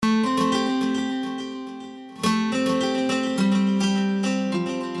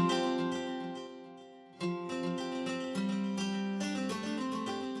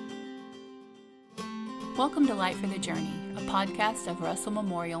Welcome to Light for the Journey, a podcast of Russell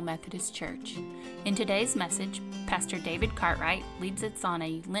Memorial Methodist Church. In today's message, Pastor David Cartwright leads us on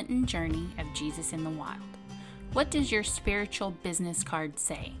a Lenten journey of Jesus in the wild. What does your spiritual business card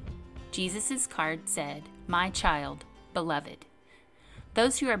say? Jesus' card said, "My child, beloved."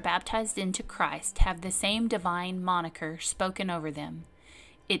 Those who are baptized into Christ have the same divine moniker spoken over them.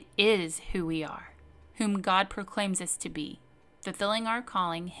 It is who we are, whom God proclaims us to be. Fulfilling our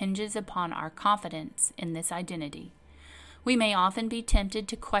calling hinges upon our confidence in this identity. We may often be tempted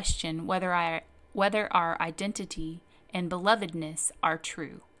to question whether our identity and belovedness are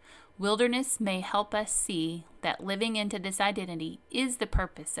true. Wilderness may help us see that living into this identity is the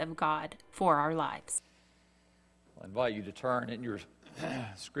purpose of God for our lives. I invite you to turn in your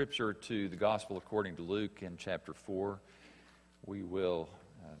scripture to the Gospel according to Luke in chapter 4. We will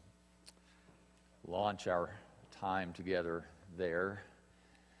launch our time together there.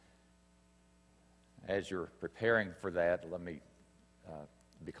 As you're preparing for that, let me,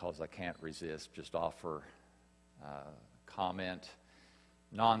 because I can't resist, just offer comment,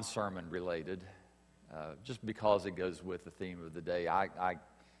 non-sermon related, just because it goes with the theme of the day. I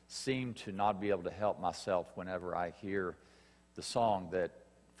seem to not be able to help myself whenever I hear the song that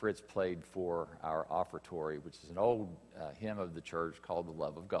Fritz played for our offertory, which is an old hymn of the church called "The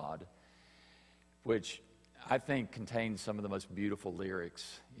Love of God," which I think contains some of the most beautiful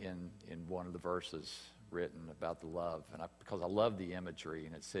lyrics in one of the verses written about the love. And because I love the imagery,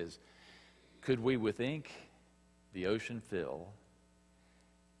 and it says, "Could we with ink the ocean fill,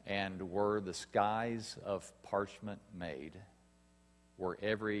 and were the skies of parchment made, were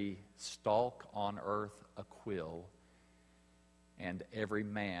every stalk on earth a quill, and every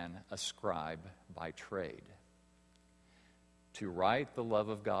man a scribe by trade, to write the love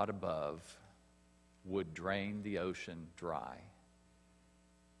of God above would drain the ocean dry,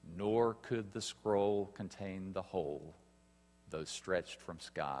 nor could the scroll contain the whole, though stretched from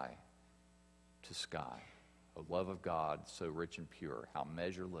sky to sky. O love of God, so rich and pure, how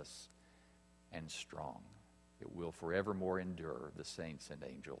measureless and strong, it will forevermore endure," the saints and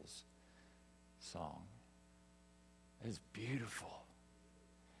angels' song. It is beautiful.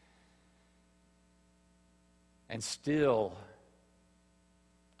 And still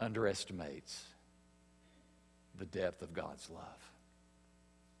underestimates the depth of God's love.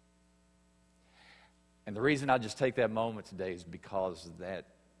 And the reason I just take that moment today is because that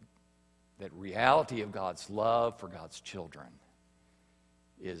reality of God's love for God's children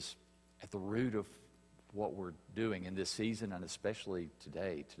is at the root of what we're doing in this season, and especially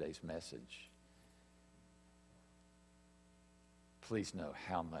today's message. Please know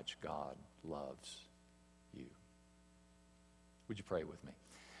how much God loves you. Would you pray with me?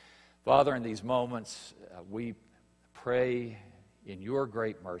 Father, in these moments, we pray in your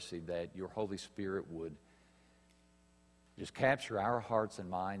great mercy that your Holy Spirit would just capture our hearts and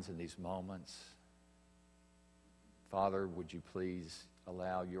minds in these moments. Father, would you please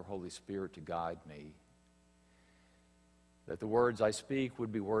allow your Holy Spirit to guide me, that the words I speak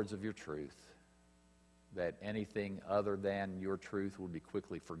would be words of your truth, that anything other than your truth would be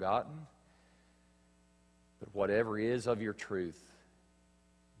quickly forgotten, but whatever is of your truth,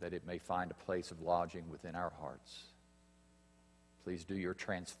 that it may find a place of lodging within our hearts. Please do your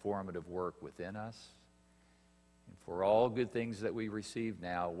transformative work within us. And for all good things that we receive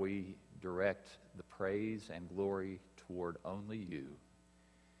now, we direct the praise and glory toward only you.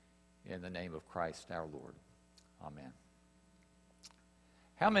 In the name of Christ our Lord. Amen.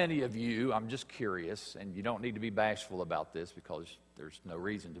 How many of you, I'm just curious, and you don't need to be bashful about this because there's no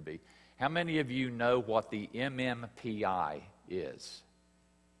reason to be. How many of you know what the MMPI is?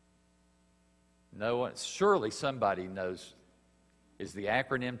 No one, surely somebody knows. Is the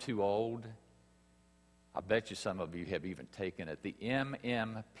acronym too old? I bet you some of you have even taken it. The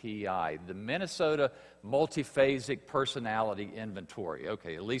MMPI, the Minnesota Multiphasic Personality Inventory.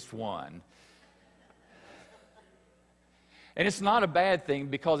 Okay, at least one. And it's not a bad thing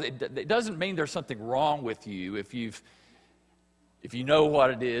because it doesn't mean there's something wrong with you if you know what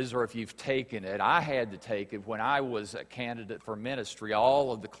it is or if you've taken it. I had to take it when I was a candidate for ministry.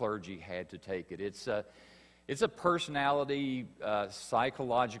 All of the clergy had to take it. It's a personality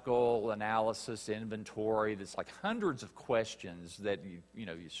psychological analysis inventory that's like hundreds of questions that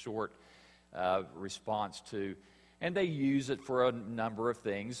you short response to, and they use it for a number of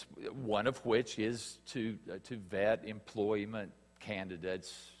things. One of which is to vet employment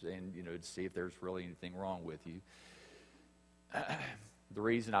candidates and to see if there's really anything wrong with you. The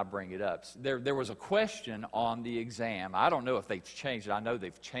reason I bring it up, there was a question on the exam. I don't know if they've changed it. I know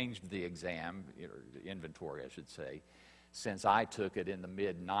they've changed the exam, inventory I should say, since I took it in the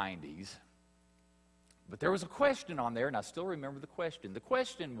mid-'90s. But there was a question on there, and I still remember the question. The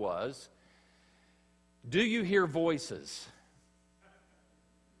question was, do you hear voices?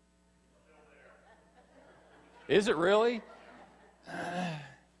 Is it really?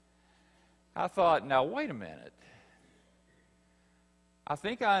 I thought, now wait a minute. I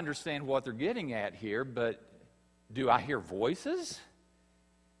think I understand what they're getting at here, but do I hear voices?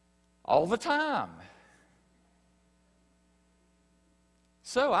 All the time.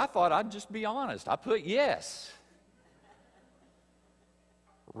 So I thought I'd just be honest. I put yes,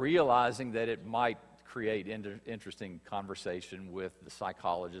 realizing that it might create interesting conversation with the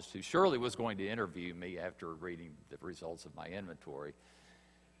psychologist who surely was going to interview me after reading the results of my inventory.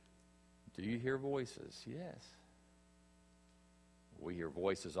 Do you hear voices? Yes. We hear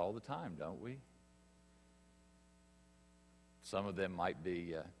voices all the time, don't we? Some of them might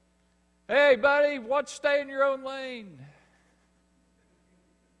be, hey, buddy, watch, stay in your own lane.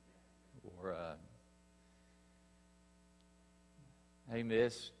 Or, hey,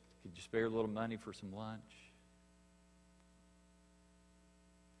 miss, could you spare a little money for some lunch?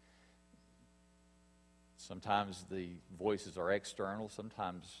 Sometimes the voices are external.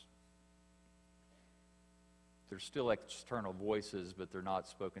 Sometimes there's still external voices, but they're not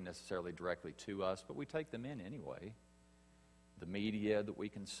spoken necessarily directly to us, but we take them in anyway. The media that we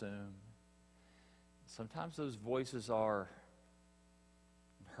consume. Sometimes those voices are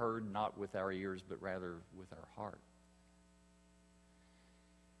heard not with our ears, but rather with our heart.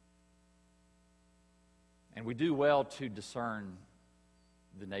 And we do well to discern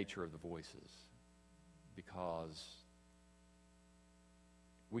the nature of the voices, because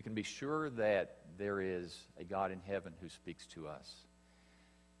we can be sure that there is a God in heaven who speaks to us.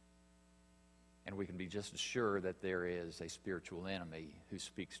 And we can be just as sure that there is a spiritual enemy who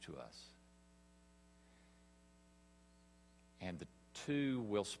speaks to us. And the two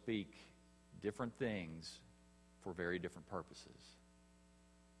will speak different things for very different purposes.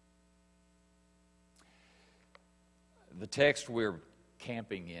 The text we're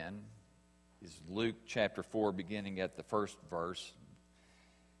camping in is Luke chapter 4, beginning at the first verse.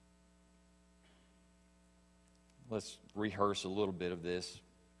 Let's rehearse a little bit of this.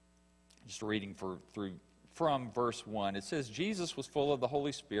 Just reading from verse 1. It says, Jesus was full of the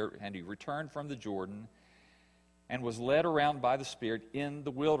Holy Spirit, and he returned from the Jordan and was led around by the Spirit in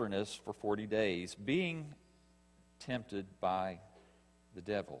the wilderness for 40 days, being tempted by the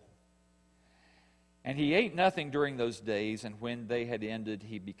devil. And he ate nothing during those days, and when they had ended,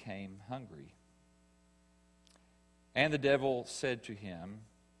 he became hungry. And the devil said to him,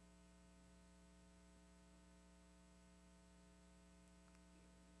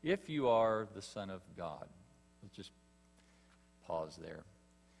 if you are the Son of God. Let's just pause there.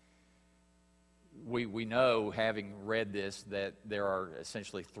 We know, having read this, that there are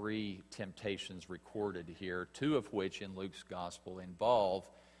essentially three temptations recorded here, two of which in Luke's gospel involve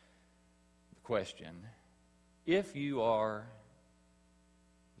the question, if you are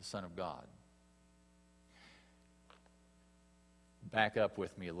the Son of God. Back up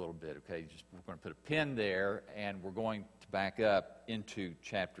with me a little bit, okay? We're going to put a pin there, and we're going to back up into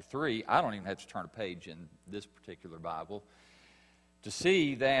chapter 3. I don't even have to turn a page in this particular Bible to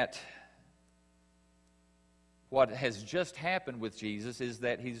see that what has just happened with Jesus is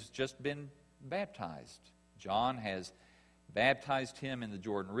that he's just been baptized. John has baptized him in the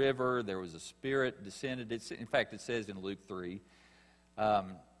Jordan River. There was a Spirit descended. In fact, it says in Luke 3,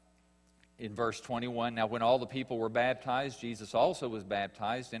 in verse 21, now when all the people were baptized, Jesus also was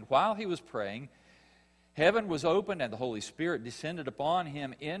baptized, and while he was praying, heaven was opened, and the Holy Spirit descended upon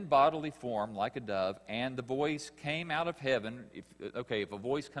him in bodily form like a dove, and the voice came out of heaven. If a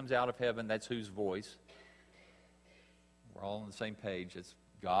voice comes out of heaven, that's whose voice? We're all on the same page. It's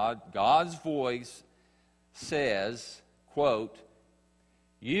God. God's voice says, quote,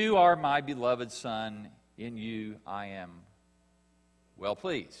 you are my beloved Son, in you I am well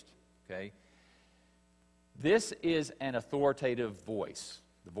pleased. Okay? This is an authoritative voice.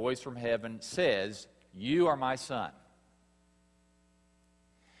 The voice from heaven says, you are my Son.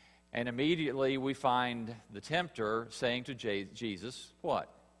 And immediately we find the tempter saying to Jesus, what?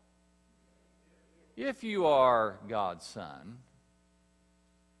 If you are God's Son,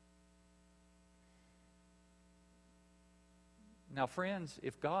 now friends,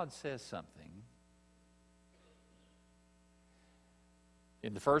 if God says something,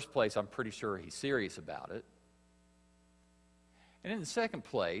 in the first place, I'm pretty sure he's serious about it. And in the second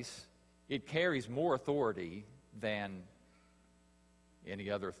place, it carries more authority than any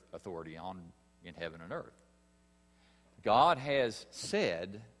other authority in heaven and earth. God has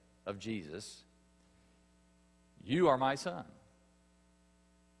said of Jesus, you are my Son.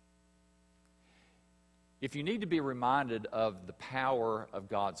 If you need to be reminded of the power of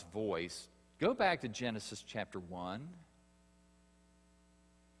God's voice, go back to Genesis chapter 1,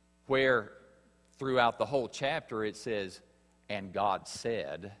 where throughout the whole chapter it says, "And God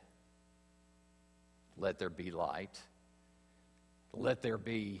said, let there be light. Let there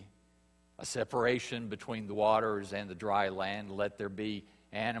be a separation between the waters and the dry land. Let there be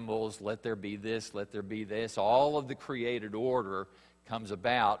animals. Let there be this. Let there be this." All of the created order comes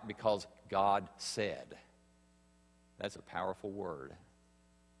about because God said. That's a powerful word.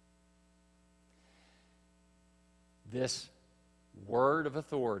 This word of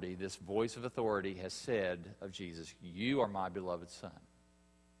authority, this voice of authority has said of Jesus, "You are my beloved Son.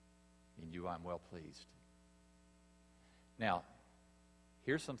 In you I'm well pleased." Now,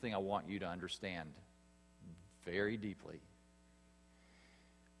 here's something I want you to understand very deeply.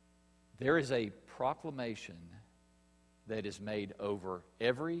 There is a proclamation that is made over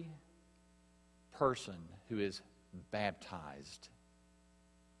every person who is baptized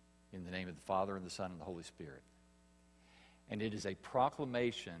in the name of the Father and the Son and the Holy Spirit. And it is a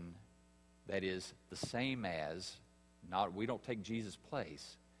proclamation that is the same as, we don't take Jesus'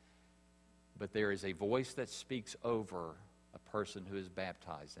 place, but there is a voice that speaks over a person who is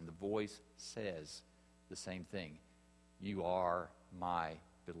baptized, and the voice says the same thing. "You are my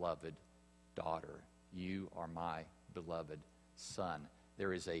beloved daughter. You are my beloved son."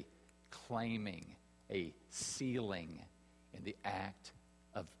 There is a claiming, a sealing in the act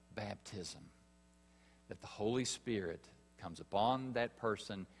of baptism, that the Holy Spirit comes upon that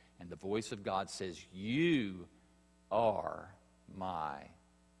person, and the voice of God says, "You are my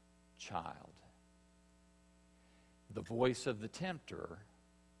child." The voice of the tempter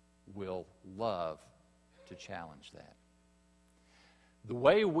will love to challenge that. The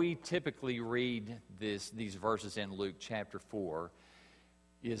way we typically read these verses in Luke chapter 4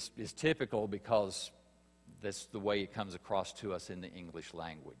 is typical because that's the way it comes across to us in the English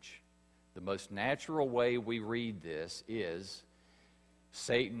language. The most natural way we read this is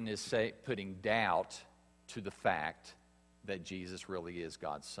Satan is putting doubt to the fact that Jesus really is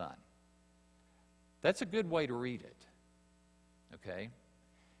God's Son. That's a good way to read it, okay?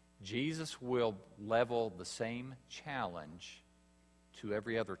 Jesus will level the same challenge to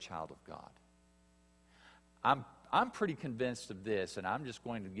every other child of God. I'm pretty convinced of this, and I'm just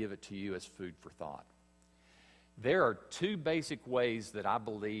going to give it to you as food for thought. There are two basic ways that I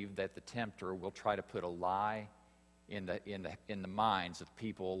believe that the tempter will try to put a lie in the minds of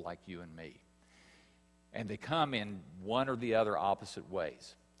people like you and me. And they come in one or the other opposite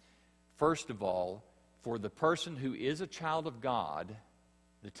ways. First of all, for the person who is a child of God,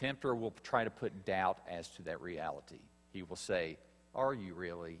 the tempter will try to put doubt as to that reality. He will say, "Are you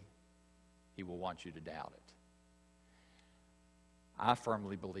really?" He will want you to doubt it. I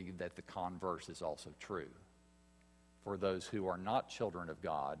firmly believe that the converse is also true. For those who are not children of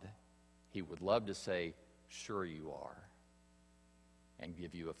God, he would love to say, "Sure you are," and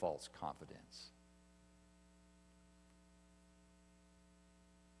give you a false confidence.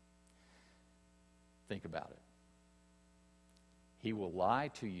 Think about it. He will lie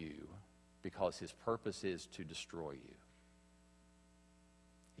to you because his purpose is to destroy you.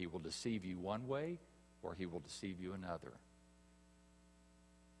 He will deceive you one way, or he will deceive you another.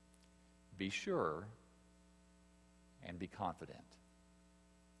 Be sure and be confident.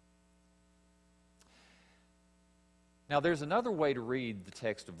 Now, there's another way to read the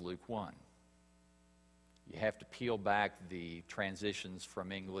text of Luke 1. You have to peel back the transitions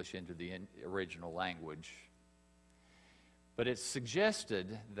from English into the original language. But it's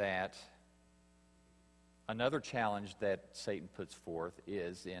suggested that another challenge that Satan puts forth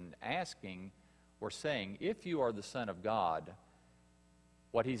is in asking or saying, "If you are the Son of God,"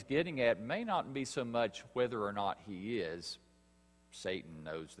 what he's getting at may not be so much whether or not he is. Satan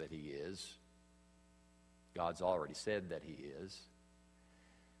knows that he is. God's already said that he is.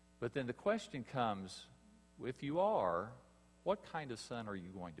 But then the question comes, if you are, what kind of son are you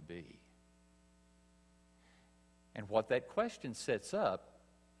going to be? And what that question sets up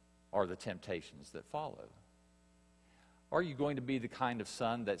are the temptations that follow. Are you going to be the kind of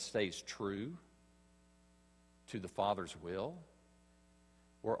son that stays true to the Father's will?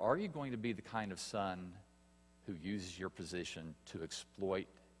 Or are you going to be the kind of son who uses your position to exploit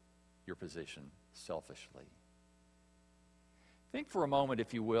your position selfishly? Think for a moment,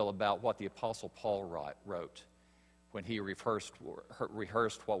 if you will, about what the Apostle Paul wrote when he rehearsed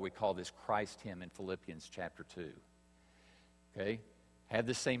what we call this Christ hymn in Philippians chapter 2. Okay? Have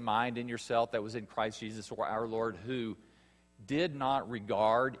the same mind in yourself that was in Christ Jesus our Lord, who did not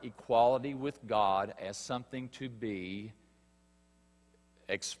regard equality with God as something to be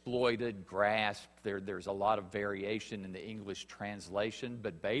exploited, grasped. There's a lot of variation in the English translation,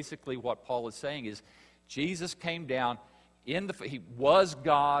 but basically what Paul is saying is Jesus came down he was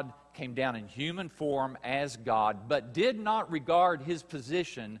God, came down in human form as God, but did not regard his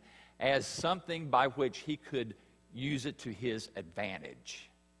position as something by which he could use it to his advantage.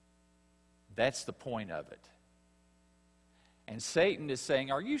 That's the point of it. And Satan is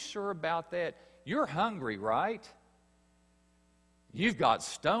saying, are you sure about that? You're hungry, right? You've got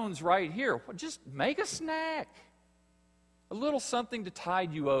stones right here. Well, just make a snack. A little something to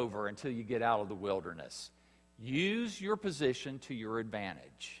tide you over until you get out of the wilderness. Use your position to your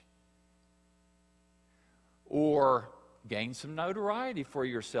advantage. Or gain some notoriety for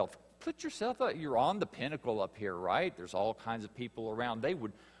yourself. Put yourself up. You're on the pinnacle up here, right? There's all kinds of people around.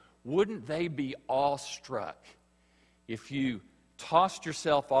 Wouldn't they be awestruck if you tossed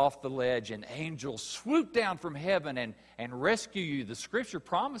yourself off the ledge and angels swoop down from heaven and rescue you? The Scripture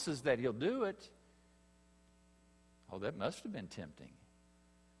promises that He'll do it. Oh, that must have been tempting.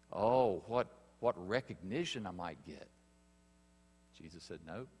 Oh, what recognition I might get. Jesus said,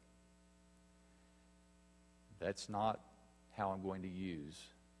 no. That's not how I'm going to use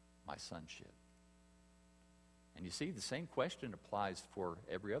my sonship. And you see, the same question applies for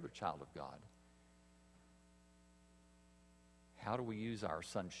every other child of God. How do we use our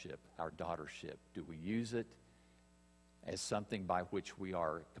sonship, our daughtership? Do we use it as something by which we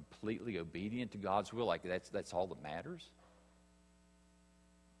are completely obedient to God's will, like that's all that matters?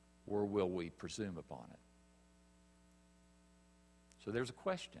 Or will we presume upon it? So there's a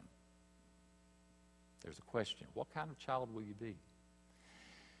question. There's a question. What kind of child will you be?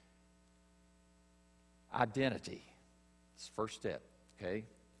 Identity. It's the first step, okay?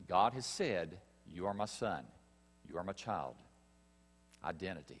 God has said, you are my son. You are my child.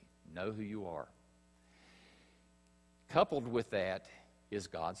 Identity. Know who you are. Coupled with that is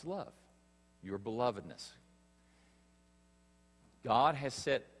God's love, your belovedness. God has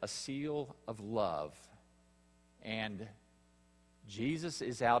set a seal of love, and Jesus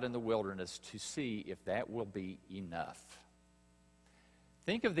is out in the wilderness to see if that will be enough.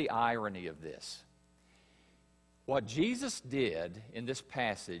 Think of the irony of this. What Jesus did in this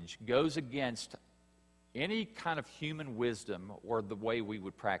passage goes against any kind of human wisdom or the way we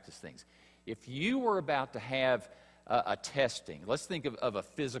would practice things. If you were about to have a testing, let's think of a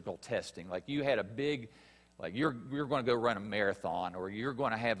physical testing, like you had a big, like you're going to go run a marathon, or you're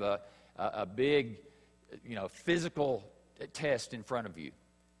going to have a big, physical test in front of you.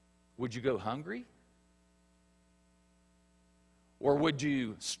 Would you go hungry? Or would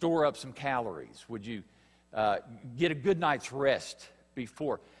you store up some calories? Would you get a good night's rest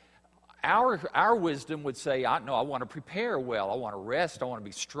before? Our wisdom would say, I want to prepare well. I want to rest. I want to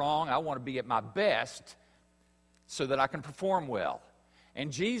be strong. I want to be at my best so that I can perform well.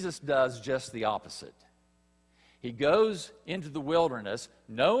 And Jesus does just the opposite. He goes into the wilderness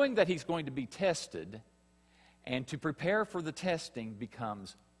knowing that he's going to be tested, and to prepare for the testing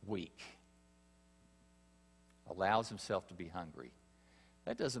becomes weak. Allows himself to be hungry.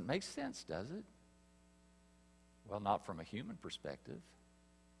 That doesn't make sense, does it? Well, not from a human perspective.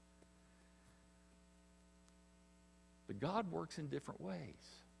 But God works in different ways.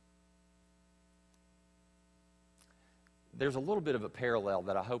 There's a little bit of a parallel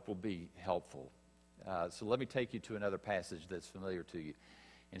that I hope will be helpful. So let me take you to another passage that's familiar to you.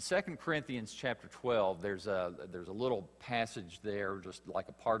 In 2 Corinthians chapter 12, there's a little passage there, just like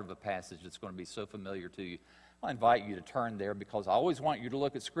a part of a passage that's going to be so familiar to you. I invite you to turn there because I always want you to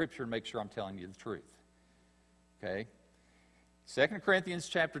look at Scripture and make sure I'm telling you the truth. Okay? 2 Corinthians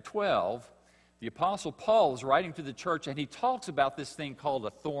chapter 12, the Apostle Paul is writing to the church, and he talks about this thing called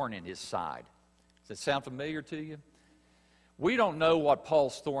a thorn in his side. Does that sound familiar to you? We don't know what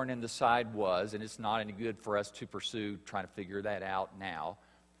Paul's thorn in the side was, and it's not any good for us to pursue trying to figure that out now.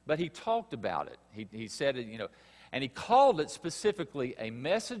 But he talked about it. He said it, and he called it specifically a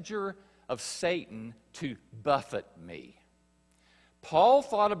messenger of Satan to buffet me. Paul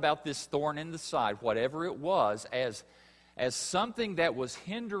thought about this thorn in the side, whatever it was, as something that was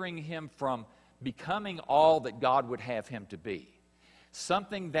hindering him from becoming all that God would have him to be.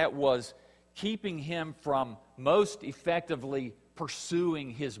 Something that was keeping him from most effectively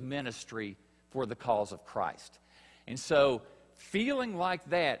pursuing his ministry for the cause of Christ. And so, feeling like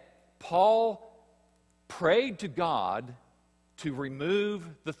that, Paul prayed to God to remove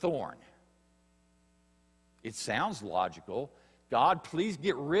the thorn. It sounds logical. God, please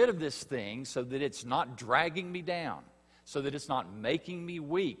get rid of this thing so that it's not dragging me down, so that it's not making me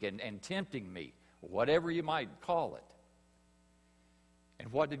weak and tempting me, whatever you might call it.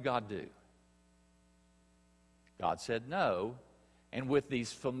 And what did God do? God said no, And with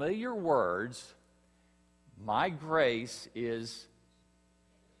these familiar words, my grace is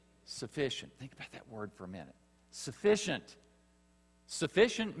sufficient. Think about that word for a minute. Sufficient.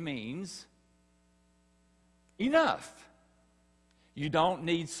 Sufficient means enough. You don't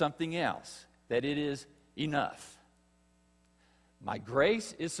need something else. That it is enough. My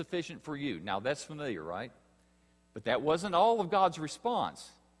grace is sufficient for you. Now that's familiar, right? But that wasn't all of God's response.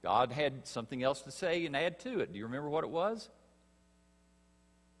 God had something else to say and add to it. Do you remember what it was?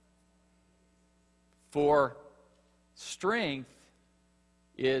 For strength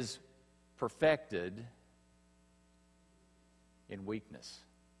is perfected in weakness.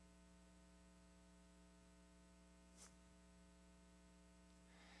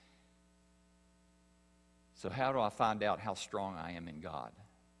 So how do I find out how strong I am in God?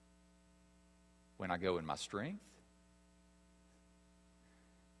 When I go in my strength?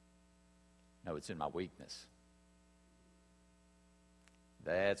 No, it's in my weakness.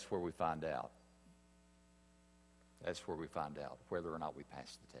 That's where we find out. That's where we find out whether or not we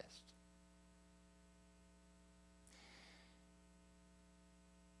pass the test.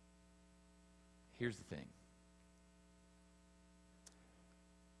 Here's the thing.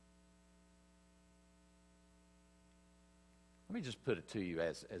 Let me just put it to you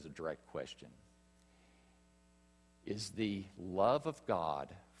as a direct question. Is the love of God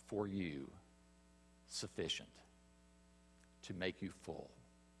for you sufficient to make you full?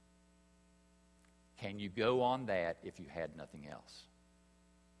 Can you go on that if you had nothing else?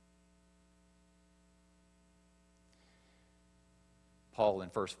 Paul in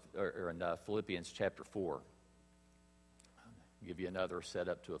Philippians chapter 4, I'll give you another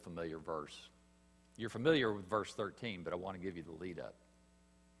setup to a familiar verse. You're familiar with verse 13, but I want to give you the lead up.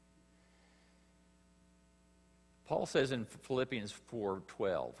 Paul says in Philippians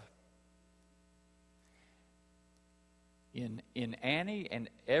 4:12, in any and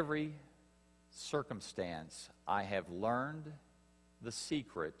every circumstance I have learned the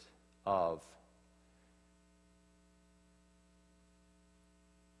secret of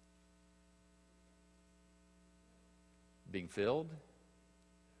being filled,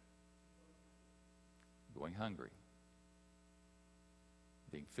 going hungry.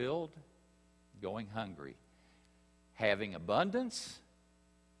 Being filled, going hungry. Having abundance,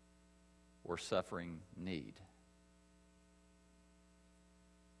 or suffering need.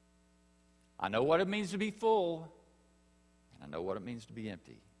 I know what it means to be full, and I know what it means to be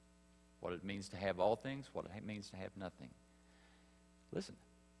empty. What it means to have all things, what it means to have nothing. Listen,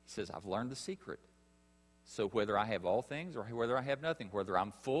 he says, I've learned the secret. So whether I have all things or whether I have nothing, whether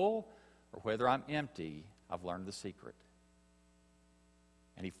I'm full or whether I'm empty, I've learned the secret.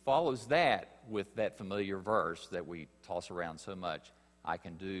 And he follows that with that familiar verse that we toss around so much. I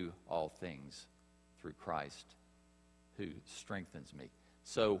can do all things through Christ who strengthens me.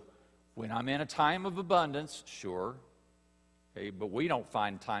 So when I'm in a time of abundance, sure, okay, but we don't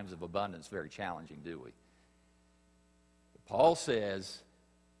find times of abundance very challenging, do we? But Paul says,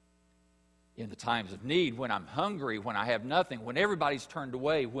 in the times of need, when I'm hungry, when I have nothing, when everybody's turned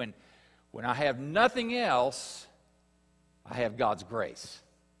away, when I have nothing else, I have God's grace.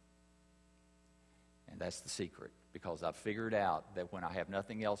 And that's the secret, because I've figured out that when I have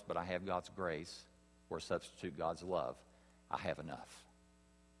nothing else but I have God's grace, or substitute God's love, I have enough.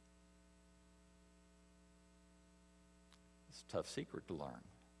 It's a tough secret to learn.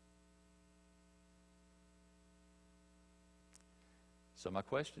 So my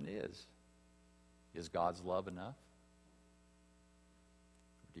question is God's love enough?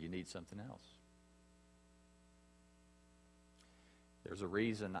 Or do you need something else? There's a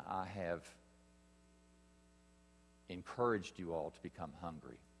reason I have encouraged you all to become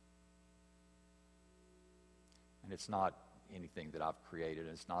hungry. And it's not anything that I've created.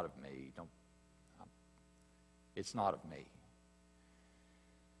 It's not of me. It's not of me.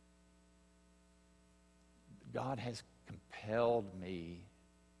 God has compelled me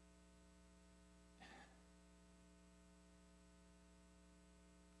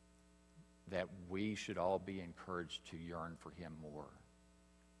that we should all be encouraged to yearn for Him more.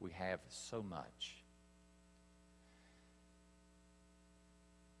 We have so much.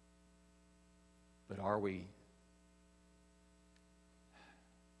 But are we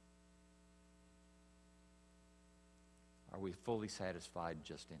fully satisfied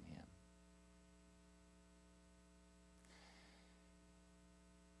just in Him?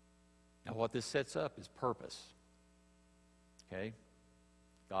 Now, what this sets up is purpose. Okay?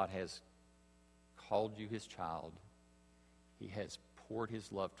 God has called you His child. He has poured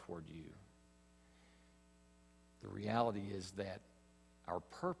His love toward you. The reality is that our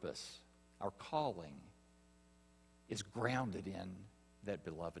purpose, our calling, is grounded in that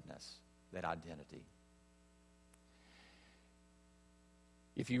belovedness, that identity.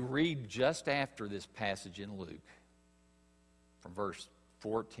 If you read just after this passage in Luke, from verse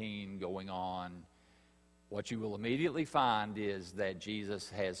 14 going on, what you will immediately find is that Jesus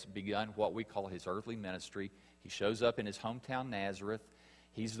has begun what we call his earthly ministry. He shows up in his hometown Nazareth.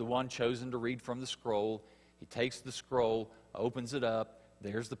 He's the one chosen to read from the scroll. He takes the scroll, opens it up.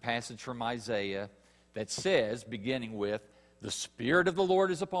 There's the passage from Isaiah that says, beginning with, "The Spirit of the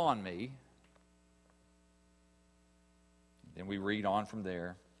Lord is upon me." Then we read on from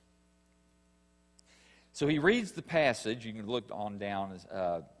there. So he reads the passage. You can look on down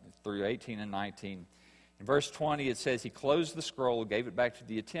through 18 and 19. In verse 20, it says, "He closed the scroll, gave it back to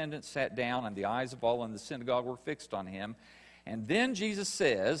the attendant, sat down, and the eyes of all in the synagogue were fixed on him." And then Jesus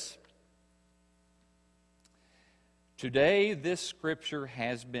says, "Today this scripture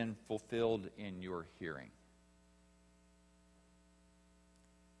has been fulfilled in your hearing."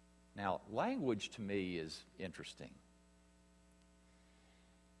 Now, language to me is interesting.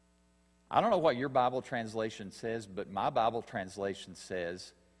 I don't know what your Bible translation says, but my Bible translation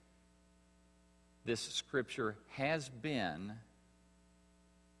says this scripture has been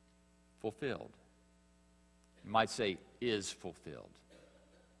fulfilled. You might say is fulfilled.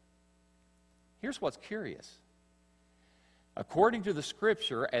 Here's what's curious. According to the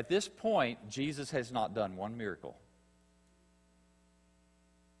scripture, at this point, Jesus has not done one miracle.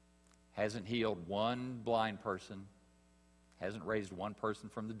 Hasn't healed one blind person. Hasn't raised one person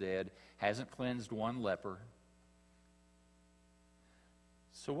from the dead, hasn't cleansed one leper.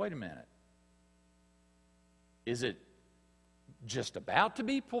 So wait a minute. Is it just about to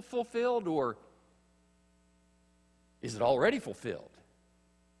be fulfilled, or is it already fulfilled?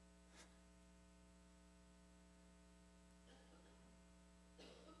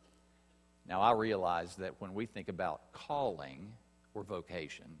 Now, I realize that when we think about calling or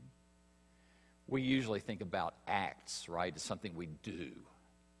vocation, we usually think about acts, right? It's something we do.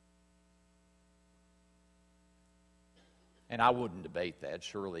 And I wouldn't debate that.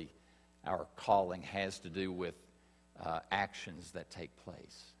 Surely our calling has to do with actions that take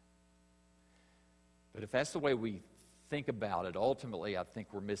place. But if that's the way we think about it, ultimately I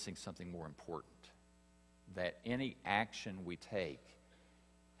think we're missing something more important. That any action we take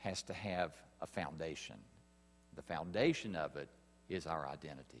has to have a foundation. The foundation of it is our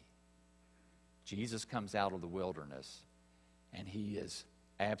identity. Jesus comes out of the wilderness, and he is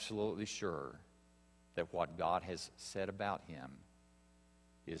absolutely sure that what God has said about him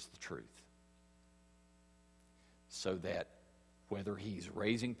is the truth. So that whether he's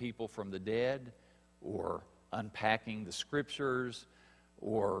raising people from the dead, or unpacking the scriptures,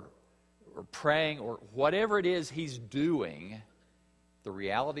 or praying, or whatever it is he's doing, the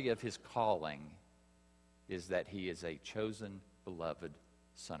reality of his calling is that he is a chosen, beloved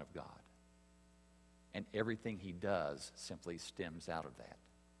Son of God. And everything he does simply stems out of that.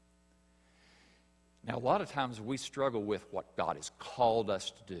 Now, a lot of times we struggle with what God has called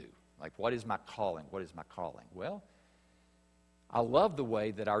us to do. Like, what is my calling? What is my calling? Well, I love the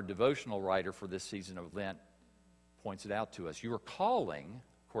way that our devotional writer for this season of Lent points it out to us. Your calling,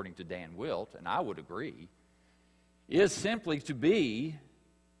 according to Dan Wilt, and I would agree, is simply to be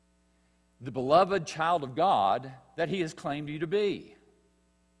the beloved child of God that he has claimed you to be.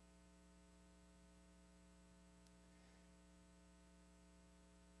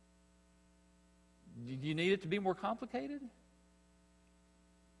 Do you need it to be more complicated?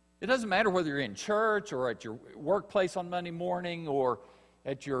 It doesn't matter whether you're in church or at your workplace on Monday morning or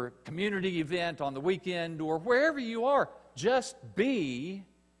at your community event on the weekend or wherever you are. Just be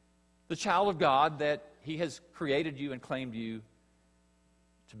the child of God that he has created you and claimed you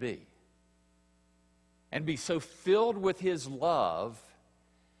to be. And be so filled with his love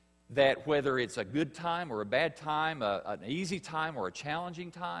that whether it's a good time or a bad time, an easy time or a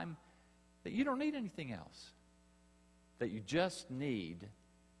challenging time, that you don't need anything else. That you just need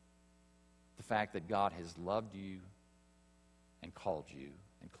the fact that God has loved you and called you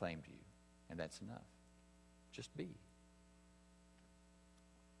and claimed you. And that's enough. Just be.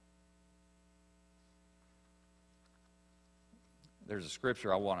 There's a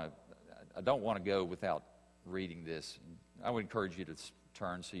scripture I don't want to go without reading this. I would encourage you to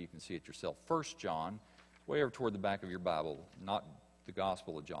turn so you can see it yourself. 1 John, way over toward the back of your Bible, not the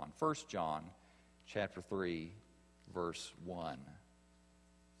Gospel of John. 1 John chapter 3, verse 1.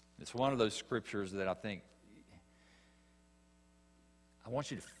 It's one of those scriptures that I think, I want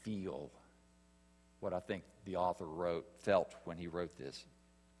you to feel what I think the author felt when he wrote this.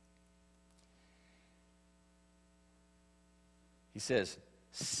 He says,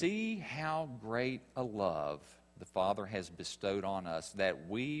 "See how great a love the Father has bestowed on us, that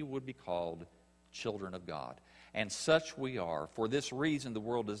we would be called children of God. And such we are. For this reason the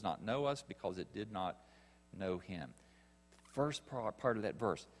world does not know us, because it did not know him. The first part of that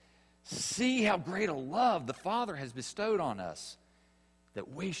verse. See how great a love the Father has bestowed on us,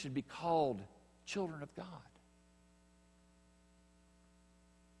 that we should be called children of God.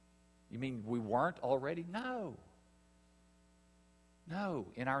 You mean we weren't already? No. No.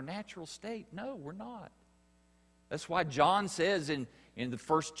 In our natural state, no, we're not. That's why John says in the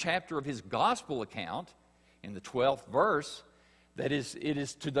first chapter of his gospel account, in the 12th verse, that it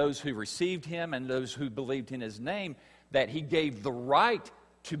is to those who received him and those who believed in his name that he gave the right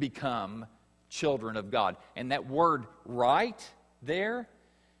to become children of God. And that word right there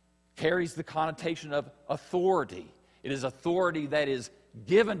carries the connotation of authority. It is authority that is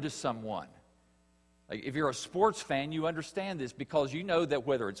given to someone. Like if you're a sports fan, you understand this, because you know that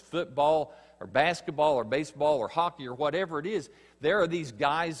whether it's football or basketball or baseball or hockey or whatever it is, there are these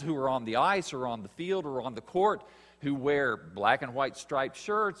guys who are on the ice or on the field or on the court who wear black and white striped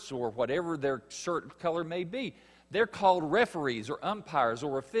shirts or whatever their shirt color may be. They're called referees or umpires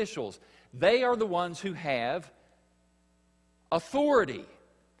or officials. They are the ones who have authority.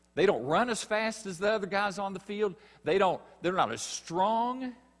 They don't run as fast as the other guys on the field. They're not as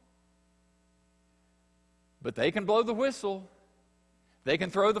strong. But they can blow the whistle. They can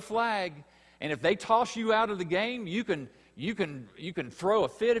throw the flag. And if they toss you out of the game, you can throw a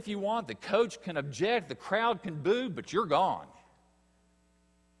fit if you want. The coach can object. The crowd can boo, but you're gone.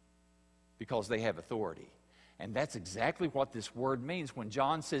 Because they have authority. And that's exactly what this word means. When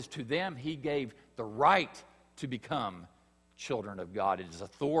John says to them, he gave the right to become children of God. It is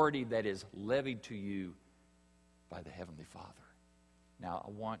authority that is levied to you by the Heavenly Father. Now,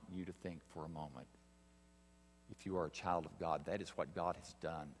 I want you to think for a moment. If you are a child of God, that is what God has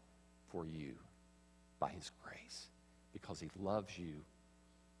done for you by his grace, because he loves you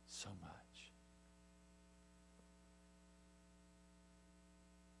so much.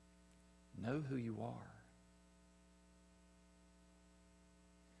 Know who you are.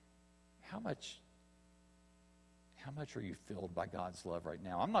 How much are you filled by God's love right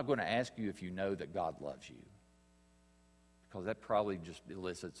now? I'm not going to ask you if you know that God loves you, because that probably just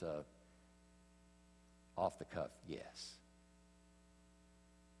elicits a off-the-cuff yes.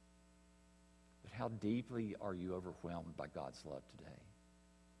 But how deeply are you overwhelmed by God's love today?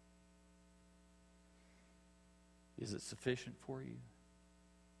 Is it sufficient for you?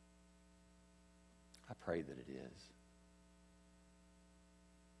 I pray that it is.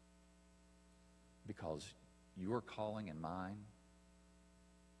 Because your calling and mine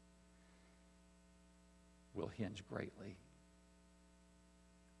will hinge greatly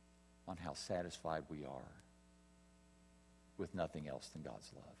on how satisfied we are with nothing else than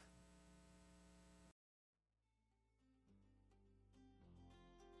God's love.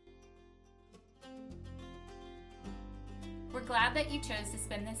 We're glad that you chose to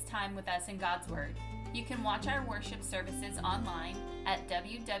spend this time with us in God's Word. You can watch our worship services online at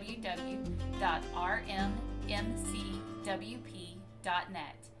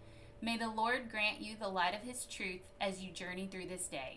www.rmmcwp.net. May the Lord grant you the light of his truth as you journey through this day.